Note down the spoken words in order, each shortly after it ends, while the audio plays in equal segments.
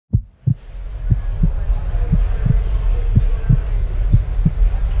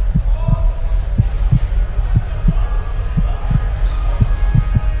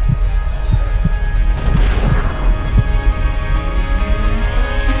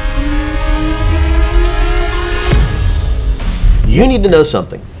You need to know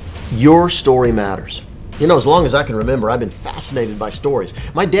something. Your story matters. You know, as long as I can remember, I've been fascinated by stories.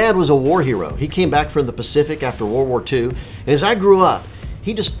 My dad was a war hero. He came back from the Pacific after World War II, and as I grew up,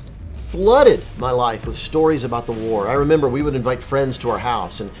 he just flooded my life with stories about the war. I remember we would invite friends to our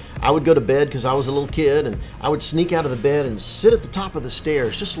house, and I would go to bed because I was a little kid, and I would sneak out of the bed and sit at the top of the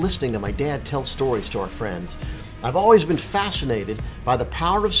stairs just listening to my dad tell stories to our friends. I've always been fascinated by the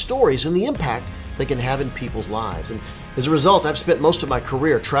power of stories and the impact they can have in people's lives. And as a result, I've spent most of my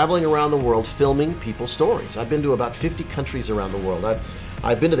career traveling around the world filming people's stories. I've been to about 50 countries around the world.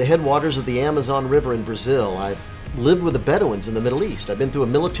 I've been to the headwaters of the Amazon River in Brazil. I've lived with the Bedouins in the Middle East. I've been through a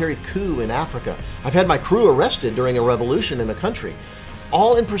military coup in Africa. I've had my crew arrested during a revolution in a country,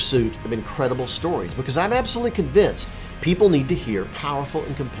 all in pursuit of incredible stories, because I'm absolutely convinced people need to hear powerful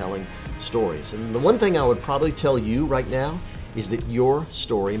and compelling stories. And the one thing I would probably tell you right now is that your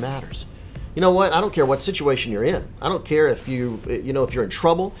story matters. You know what? I don't care what situation you're in. I don't care if if you're in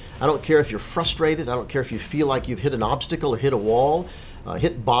trouble. I don't care if you're frustrated. I don't care if you feel like you've hit an obstacle or hit a wall,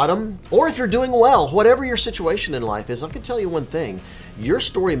 hit bottom, or if you're doing well. Whatever your situation in life is, I can tell you one thing. Your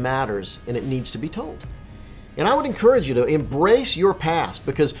story matters and it needs to be told. And I would encourage you to embrace your past,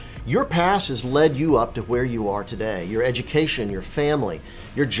 because your past has led you up to where you are today. Your education, your family,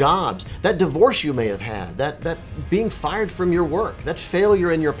 your jobs, that divorce you may have had, that being fired from your work, that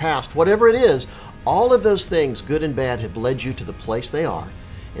failure in your past, whatever it is, all of those things, good and bad, have led you to the place they are,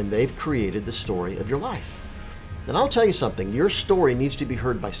 and they've created the story of your life. And I'll tell you something, your story needs to be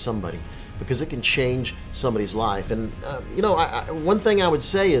heard by somebody, because it can change somebody's life. And one thing I would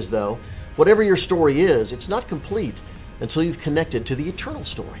say is, though, whatever your story is, it's not complete until you've connected to the eternal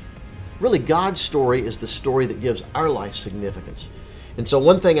story. Really, God's story is the story that gives our life significance. And so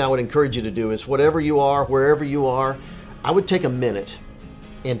one thing I would encourage you to do is, whatever you are, wherever you are, I would take a minute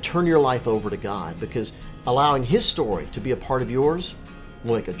and turn your life over to God, because allowing His story to be a part of yours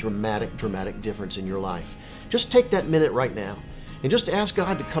will make a dramatic, dramatic difference in your life. Just take that minute right now and just ask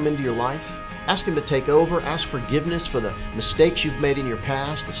God to come into your life. Ask Him to take over. Ask forgiveness for the mistakes you've made in your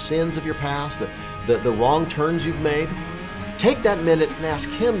past, the sins of your past, the wrong turns you've made. Take that minute and ask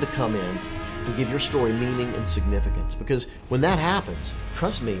Him to come in and give your story meaning and significance. Because when that happens,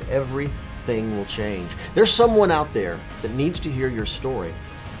 trust me, everything will change. There's someone out there that needs to hear your story,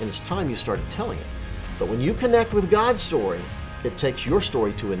 and it's time you started telling it. But when you connect with God's story, it takes your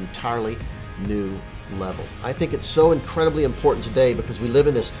story to an entirely new level. I think it's so incredibly important today, because we live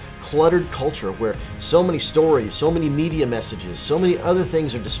in this cluttered culture where so many stories, so many media messages, so many other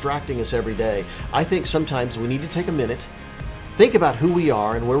things are distracting us every day. I think sometimes we need to take a minute, think about who we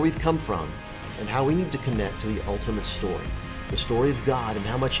are and where we've come from, and how we need to connect to the ultimate story, the story of God and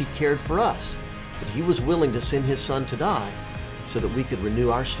how much He cared for us, that He was willing to send His Son to die so that we could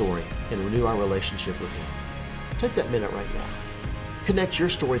renew our story and renew our relationship with Him. Take that minute right now. Connect your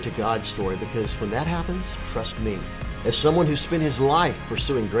story to God's story, because when that happens, trust me, as someone who spent his life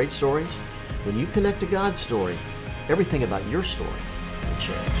pursuing great stories, when you connect to God's story, everything about your story will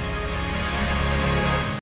change.